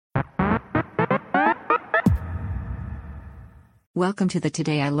Welcome to the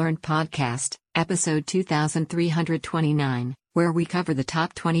Today I Learned podcast, episode 2329, where we cover the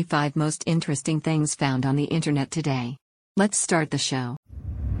top 25 most interesting things found on the internet today. Let's start the show.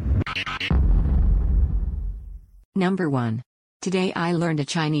 Number 1. Today I learned a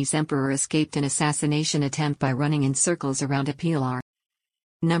Chinese emperor escaped an assassination attempt by running in circles around a pillar.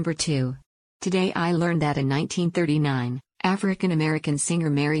 Number 2. Today I learned that in 1939, African-American singer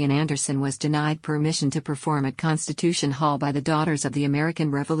Marian Anderson was denied permission to perform at Constitution Hall by the Daughters of the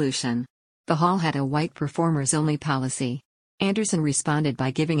American Revolution. The hall had a white performers-only policy. Anderson responded by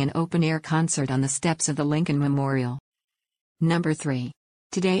giving an open-air concert on the steps of the Lincoln Memorial. Number 3.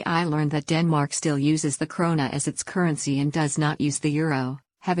 Today I learned that Denmark still uses the krona as its currency and does not use the euro,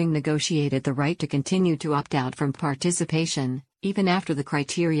 having negotiated the right to continue to opt out from participation, even after the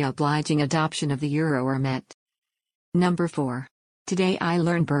criteria obliging adoption of the euro are met. Number 4. Today I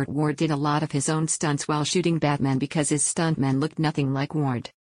learned Burt Ward did a lot of his own stunts while shooting Batman because his stuntmen looked nothing like Ward.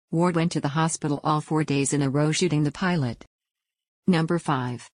 Ward went to the hospital all 4 days in a row shooting the pilot. Number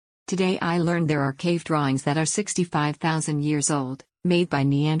 5. Today I learned there are cave drawings that are 65,000 years old, made by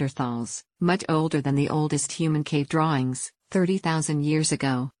Neanderthals, much older than the oldest human cave drawings, 30,000 years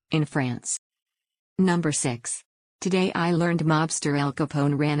ago, in France. Number 6. Today I learned mobster Al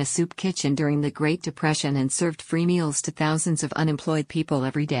Capone ran a soup kitchen during the Great Depression and served free meals to thousands of unemployed people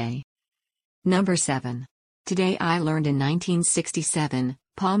every day. Number 7. Today I learned in 1967,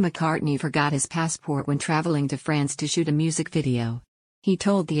 Paul McCartney forgot his passport when traveling to France to shoot a music video. He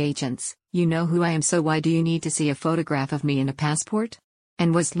told the agents, "You know who I am, so why do you need to see a photograph of me in a passport?"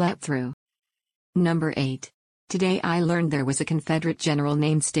 and was let through. Number 8. Today I learned there was a Confederate general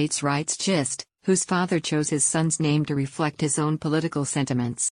named States Rights Gist, whose father chose his son's name to reflect his own political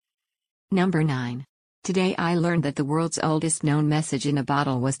sentiments. Number 9. Today I learned that the world's oldest known message in a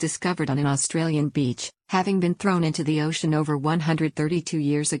bottle was discovered on an Australian beach, having been thrown into the ocean over 132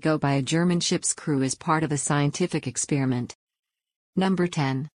 years ago by a German ship's crew as part of a scientific experiment. Number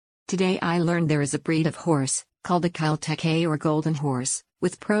 10. Today I learned there is a breed of horse, called a Caltech or golden horse,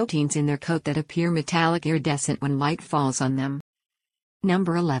 with proteins in their coat that appear metallic iridescent when light falls on them.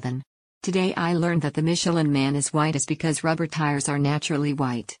 Number 11. Today I learned that the Michelin Man is white is because rubber tires are naturally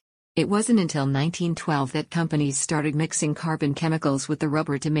white. It wasn't until 1912 that companies started mixing carbon chemicals with the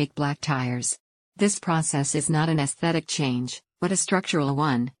rubber to make black tires. This process is not an aesthetic change, but a structural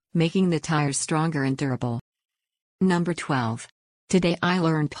one, making the tires stronger and durable. Number 12. Today I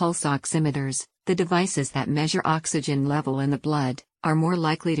learned pulse oximeters, the devices that measure oxygen level in the blood, are more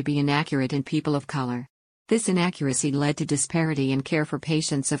likely to be inaccurate in people of color. This inaccuracy led to disparity in care for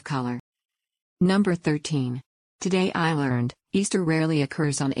patients of color. Number 13. Today I learned, Easter rarely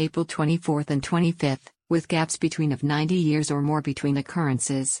occurs on April 24th and 25th, with gaps between of 90 years or more between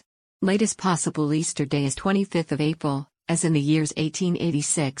occurrences. Latest possible Easter day is 25th of April, as in the years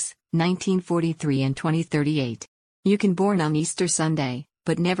 1886, 1943 and 2038. You can born on Easter Sunday,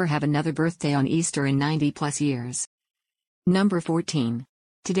 but never have another birthday on Easter in 90+ years. Number 14.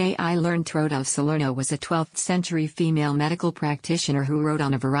 Today I learned Trota of Salerno was a 12th century female medical practitioner who wrote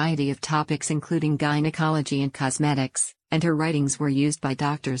on a variety of topics including gynecology and cosmetics, and her writings were used by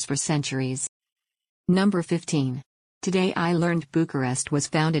doctors for centuries. Number 15. Today I learned Bucharest was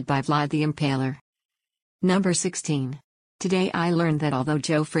founded by Vlad the Impaler. Number 16. Today I learned that although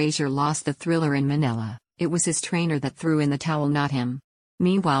Joe Frazier lost the Thriller in Manila, it was his trainer that threw in the towel, not him.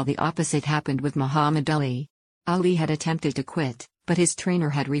 Meanwhile the opposite happened with Muhammad Ali. Ali had attempted to quit, but his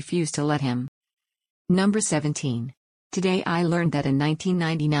trainer had refused to let him. Number 17. Today I learned that in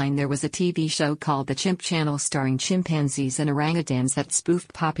 1999 there was a TV show called The Chimp Channel starring chimpanzees and orangutans that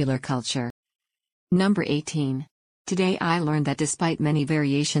spoofed popular culture. Number 18. Today I learned that despite many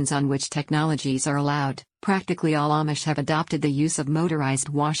variations on which technologies are allowed, practically all Amish have adopted the use of motorized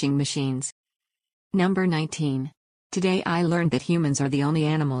washing machines. Number 19. Today I learned that humans are the only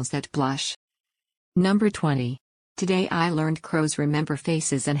animals that blush. Number 20. Today I learned crows remember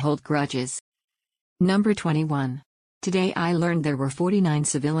faces and hold grudges. Number 21. Today I learned there were 49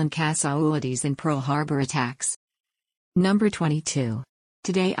 civilian casualties in Pearl Harbor attacks. Number 22.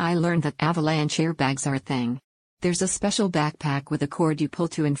 Today I learned that avalanche airbags are a thing. There's a special backpack with a cord you pull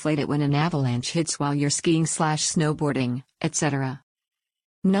to inflate it when an avalanche hits while you're skiing/snowboarding, etc.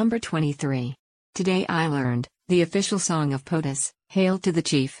 Number 23. Today I learned, the official song of POTUS, Hail to the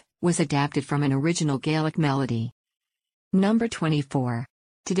Chief, was adapted from an original Gaelic melody. Number 24.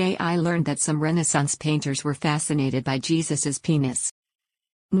 Today I learned that some Renaissance painters were fascinated by Jesus's penis.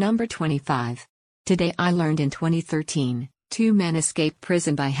 Number 25. Today I learned in 2013, 2 men escaped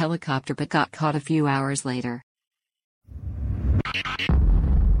prison by helicopter but got caught a few hours later.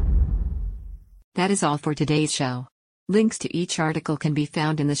 That is all for today's show. Links to each article can be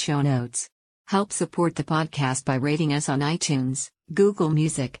found in the show notes. Help support the podcast by rating us on iTunes, Google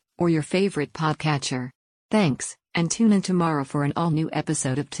Music, or your favorite podcatcher. Thanks, and tune in tomorrow for an all-new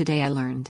episode of Today I Learned.